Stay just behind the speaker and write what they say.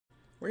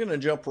We're going to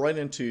jump right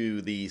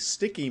into the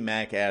sticky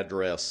MAC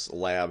address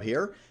lab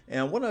here.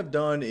 And what I've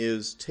done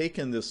is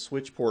taken this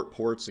switchport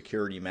port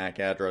security MAC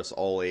address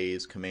all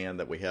A's command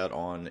that we had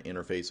on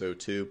interface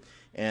 02,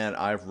 and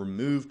I've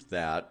removed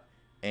that.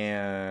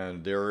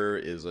 And there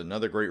is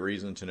another great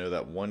reason to know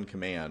that one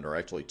command, or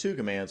actually two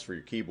commands for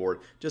your keyboard,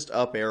 just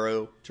up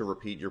arrow to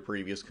repeat your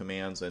previous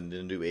commands, and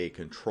then do a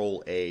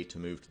Control A to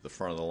move to the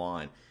front of the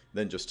line.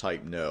 Then just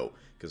type no,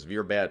 because if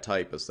you're a bad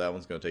typist, that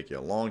one's going to take you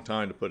a long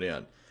time to put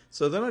in.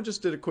 So then I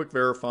just did a quick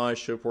verify,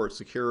 show port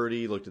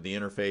security, looked at the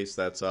interface,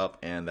 that's up,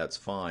 and that's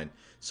fine.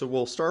 So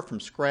we'll start from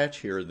scratch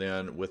here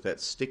then with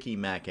that sticky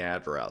MAC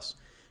address.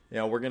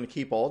 Now we're going to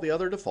keep all the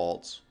other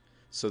defaults.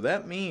 So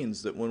that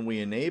means that when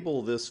we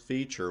enable this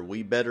feature,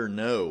 we better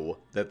know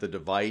that the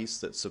device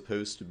that's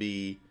supposed to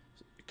be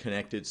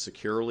connected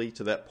securely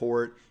to that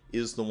port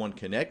is the one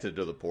connected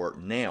to the port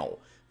now.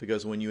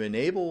 Because when you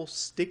enable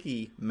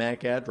sticky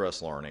MAC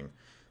address learning,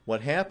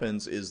 what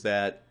happens is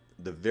that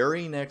the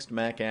very next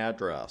MAC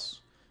address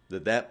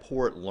that that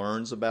port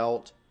learns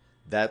about,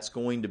 that's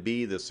going to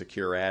be the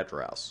secure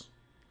address.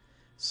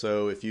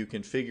 So if you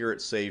configure it,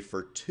 say,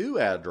 for two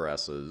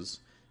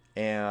addresses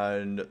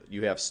and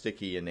you have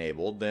sticky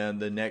enabled, then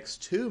the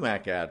next two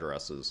MAC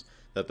addresses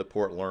that the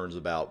port learns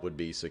about would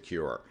be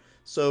secure.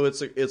 So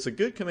it's a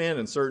good command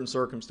in certain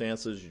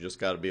circumstances. You just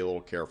got to be a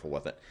little careful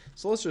with it.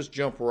 So let's just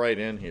jump right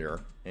in here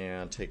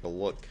and take a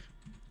look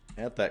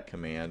at that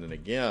command. And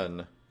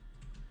again,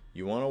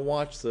 you want to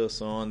watch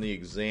this on the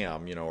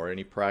exam, or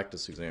any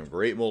practice exam.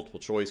 Great multiple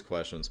choice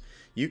questions.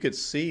 You could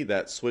see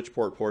that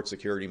switchport port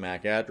security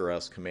MAC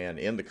address command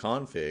in the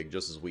config,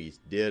 just as we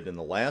did in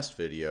the last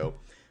video.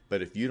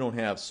 But if you don't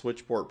have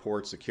switchport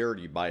port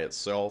security by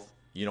itself,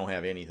 you don't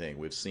have anything.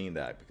 We've seen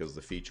that because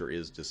the feature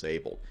is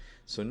disabled.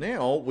 So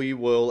now we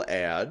will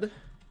add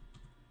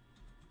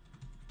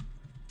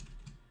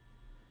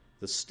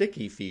the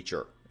sticky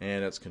feature,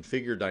 and it's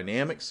configure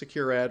dynamic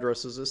secure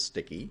addresses as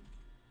sticky.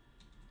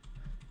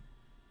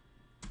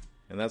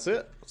 And that's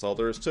it. That's all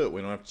there is to it.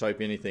 We don't have to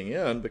type anything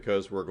in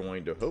because we're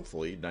going to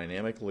hopefully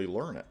dynamically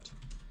learn it.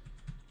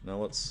 Now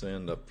let's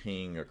send a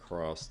ping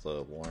across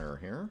the wire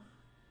here.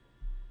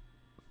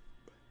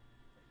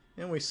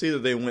 And we see that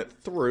they went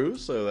through,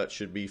 so that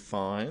should be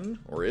fine,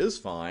 or is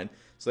fine.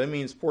 So that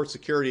means port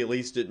security at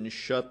least didn't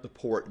shut the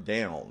port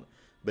down.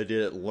 But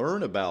did it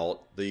learn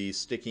about the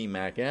sticky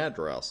MAC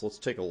address? Let's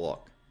take a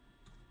look.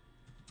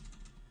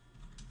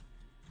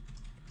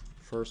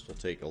 First, we'll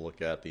take a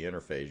look at the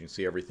interface. You can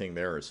see everything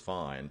there is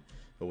fine,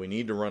 but we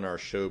need to run our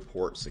show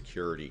port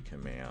security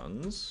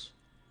commands.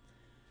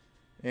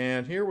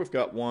 And here we've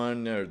got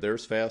one,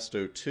 there's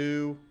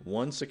FAST02,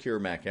 one secure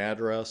MAC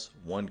address,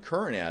 one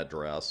current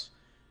address,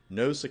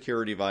 no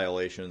security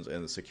violations,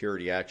 and the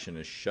security action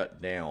is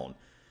shut down.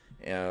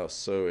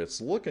 So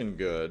it's looking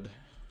good.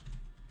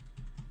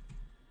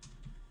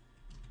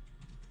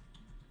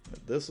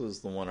 But this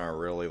is the one I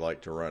really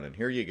like to run, and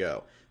here you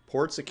go.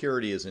 Port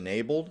security is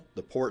enabled,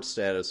 the port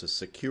status is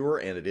secure,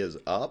 and it is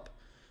up.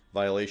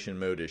 Violation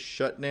mode is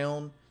shut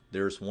down.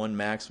 There's one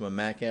maximum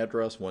MAC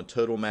address, one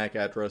total MAC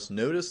address.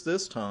 Notice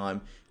this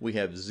time we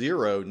have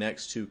 0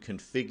 next to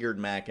configured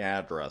MAC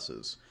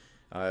addresses.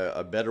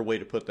 A better way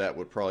to put that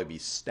would probably be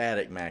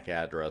static MAC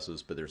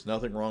addresses, but there's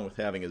nothing wrong with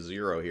having a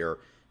 0 here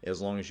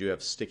as long as you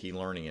have sticky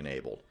learning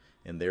enabled.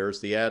 And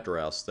there's the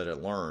address that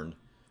it learned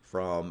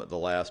from the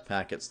last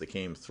packets that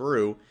came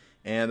through,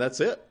 and that's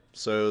it.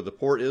 So the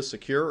port is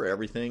secure,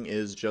 everything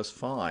is just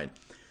fine.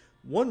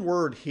 One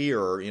word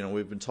here,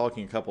 we've been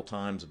talking a couple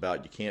times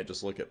about you can't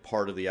just look at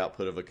part of the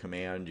output of a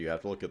command, you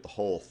have to look at the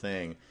whole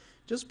thing.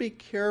 Just be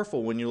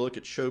careful when you look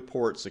at show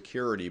port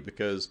security,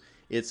 because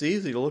it's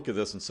easy to look at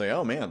this and say,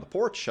 oh man, the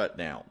port's shut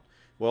down.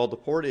 Well, the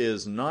port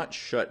is not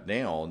shut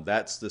down.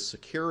 That's the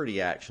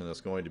security action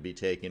that's going to be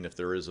taken if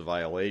there is a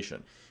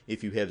violation.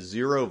 If you have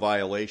 0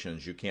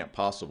 violations, you can't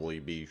possibly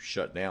be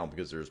shut down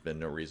because there's been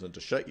no reason to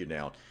shut you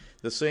down.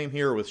 The same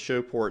here with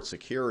show port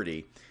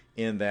security,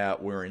 in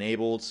that we're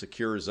enabled,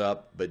 secures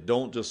up, but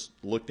don't just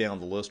look down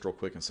the list real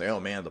quick and say, oh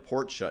man, the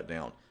port's shut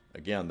down.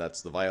 Again,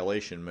 that's the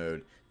violation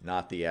mode,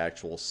 not the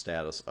actual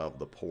status of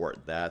the port.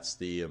 That's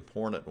the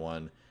important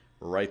one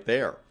right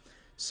there.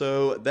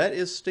 So that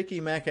is sticky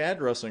MAC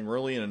addressing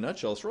really in a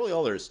nutshell. It's really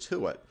all there is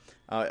to it.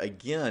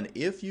 Again,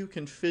 if you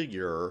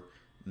configure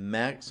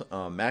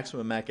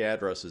maximum MAC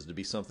addresses to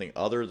be something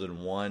other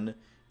than 1,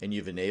 and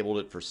you've enabled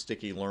it for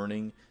sticky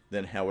learning,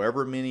 then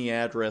however many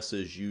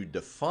addresses you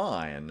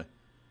define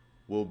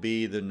will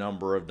be the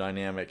number of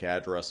dynamic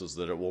addresses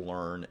that it will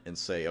learn and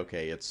say,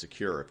 okay, it's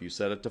secure. If you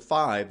set it to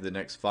 5, the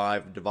next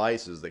 5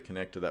 devices that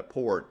connect to that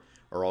port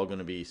are all going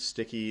to be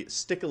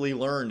stickily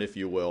learned, if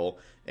you will,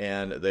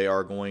 and they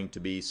are going to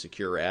be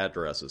secure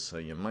addresses, so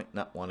you might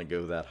not want to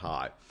go that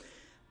high.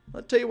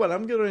 I'll tell you what,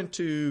 I'm going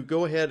to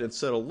go ahead and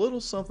set a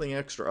little something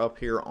extra up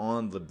here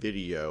on the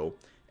video,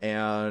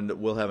 and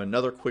we'll have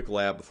another quick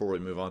lab before we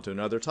move on to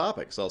another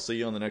topic. So I'll see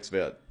you on the next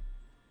vid.